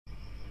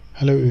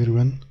Hello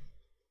everyone,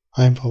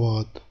 I am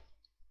Fawad.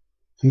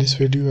 In this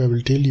video I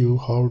will tell you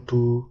how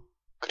to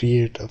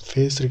create a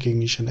face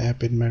recognition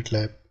app in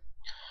Matlab.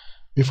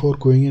 Before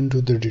going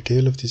into the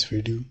detail of this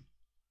video,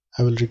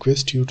 I will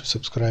request you to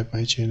subscribe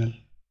my channel.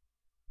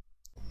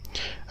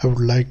 I would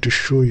like to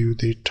show you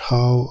that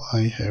how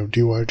I have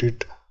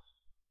divided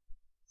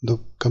the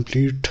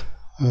complete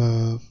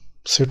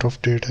set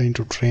of data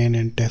into train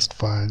and test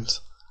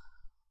files.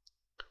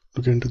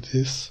 Look into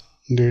this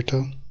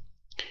data.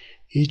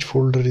 Each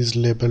folder is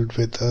labeled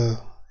with an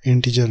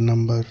integer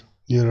number.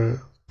 There are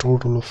a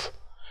total of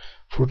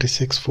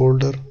 46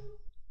 folders.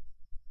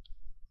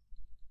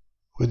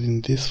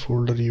 Within this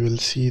folder you will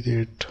see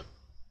that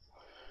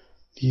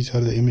these are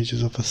the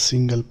images of a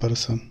single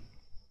person.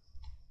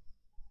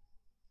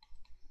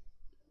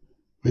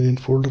 Within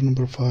folder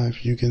number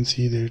 5 you can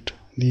see that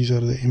these are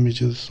the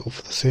images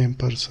of the same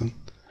person.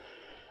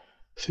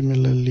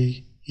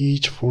 Similarly,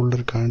 each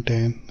folder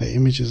contains the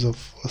images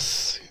of a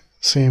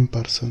same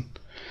person.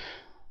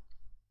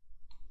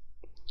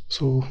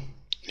 So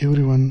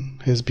everyone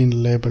has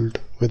been labeled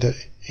with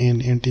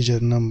an integer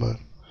number,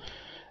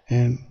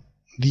 and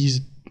this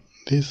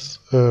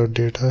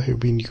data have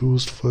been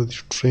used for the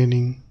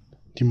training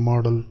the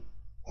model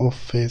of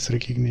face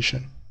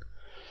recognition.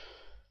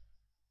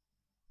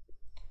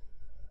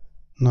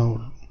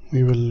 Now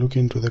we will look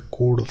into the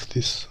code of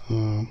this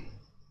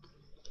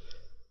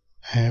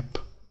app.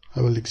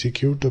 I will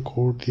execute the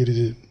code. There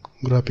is a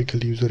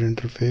graphical user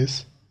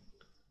interface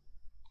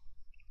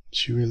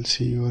which you will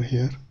see over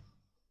here.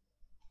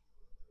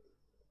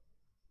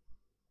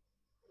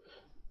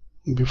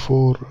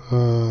 Before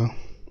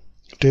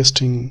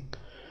testing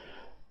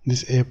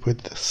this app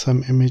with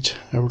some image,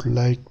 I would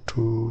like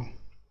to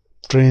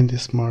train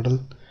this model.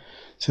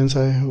 Since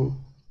I have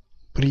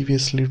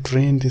previously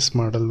trained this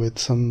model with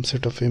some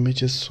set of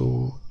images,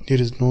 so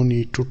there is no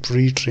need to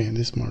retrain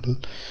this model.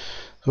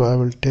 So I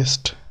will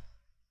test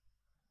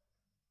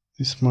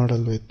this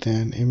model with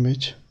an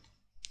image.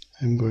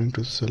 I'm going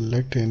to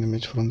select an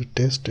image from the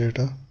test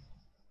data.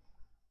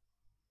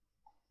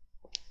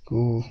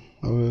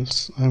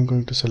 I'm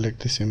going to select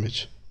this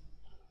image.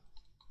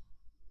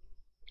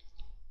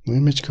 The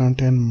image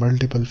contains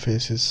multiple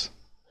faces.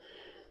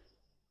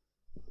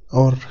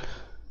 Our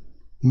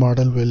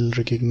model will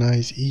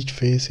recognize each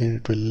face and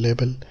it will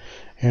label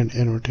and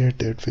annotate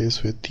that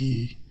face with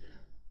the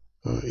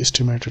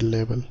estimated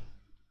label.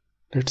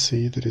 Let's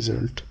see the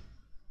result.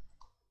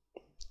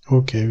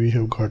 Okay, we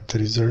have got the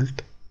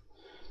result,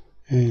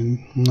 and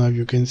now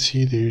you can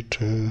see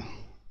that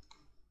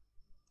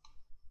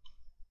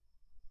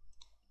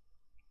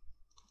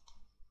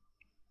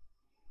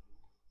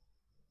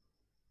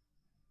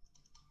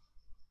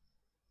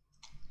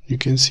you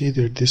can see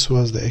that this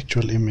was the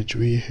actual image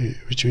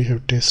which we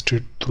have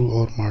tested through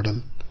our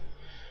model,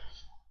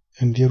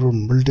 and there were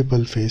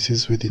multiple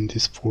faces within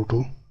this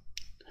photo.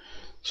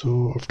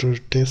 So after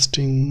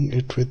testing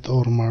it with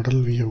our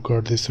model, we have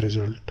got this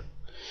result,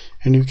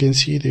 and you can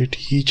see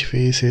that each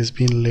face has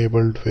been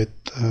labeled with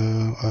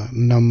a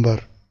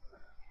number.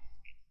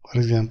 For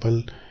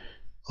example,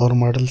 our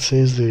model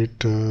says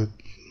that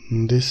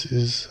this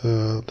is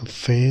the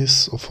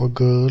face of a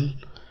girl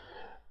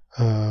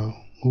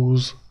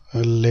whose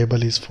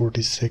label is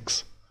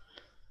 46.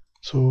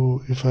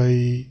 So if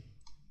I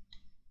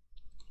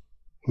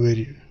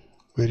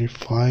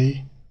verify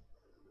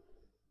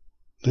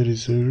the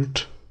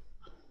result,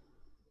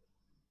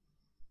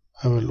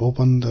 I will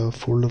open the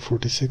folder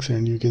 46,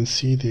 and you can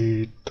see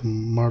that the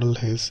model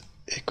has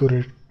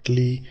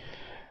accurately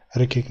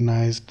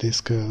recognized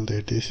this girl,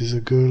 that this is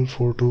a girl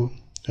photo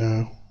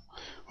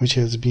which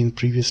has been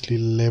previously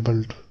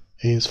labeled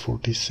as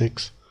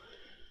 46.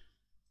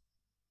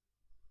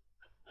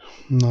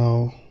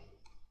 Now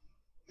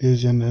there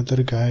is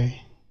another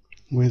guy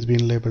who has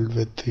been labeled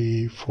with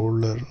the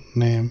folder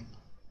name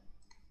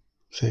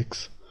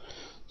 6.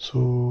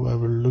 So I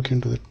will look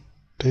into the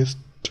test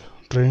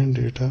train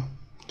data,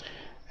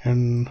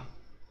 and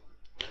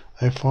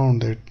I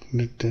found that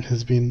it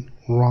has been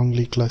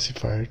wrongly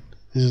classified.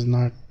 This is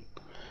not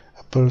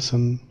a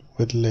person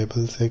with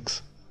label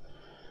 6.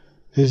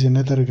 There is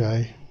another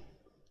guy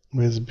who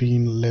has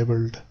been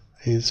labeled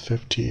as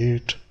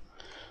 58.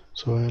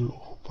 So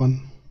I'll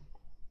open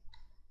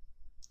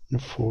the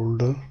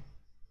folder,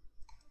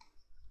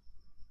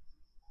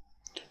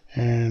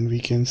 and we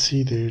can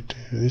see that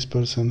this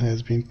person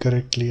has been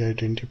correctly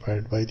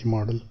identified by the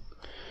model.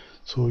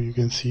 So you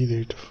can see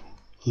that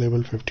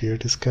label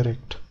 58 is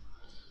correct.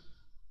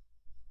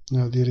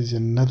 Now there is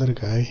another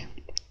guy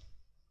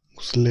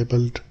who's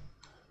labeled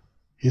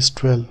is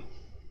 12.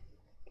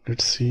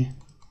 Let's see.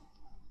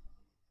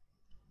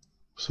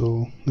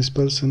 So this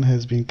person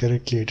has been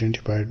correctly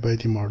identified by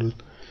the model.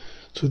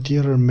 So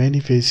there are many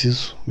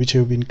faces which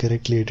have been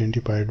correctly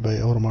identified by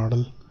our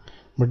model,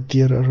 but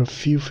there are a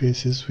few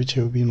faces which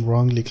have been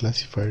wrongly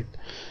classified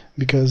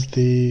because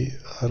they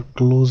are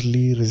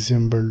closely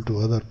resembled to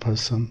other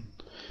person,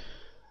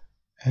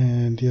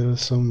 and there are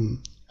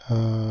some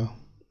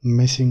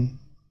missing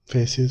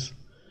faces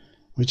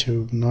which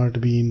have not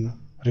been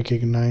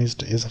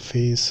recognized as a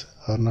face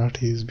or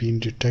not is being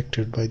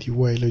detected by the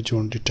violet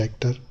zone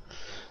detector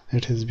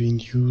that has been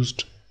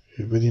used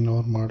within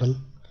our model.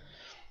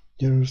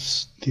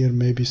 There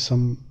may be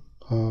some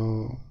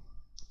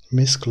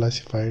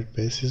misclassified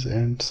bases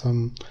and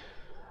some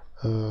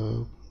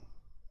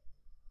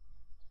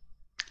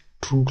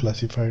true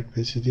classified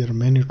bases. There are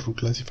many true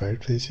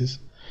classified bases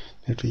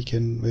that we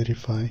can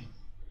verify.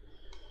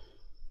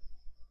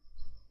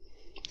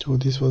 So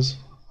this was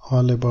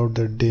all about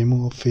the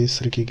demo of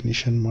face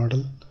recognition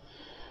model.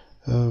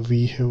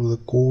 We have the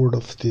code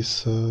of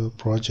this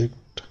project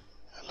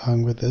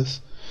along with us.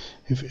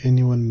 If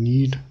anyone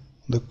need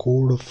the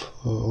code of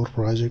our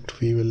project,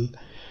 we will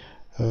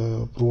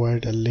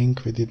provide a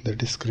link within the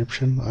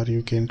description, or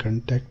you can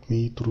contact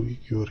me through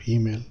your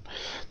email,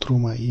 through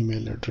my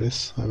email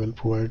address. I will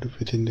provide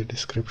within the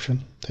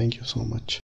description. Thank you so much.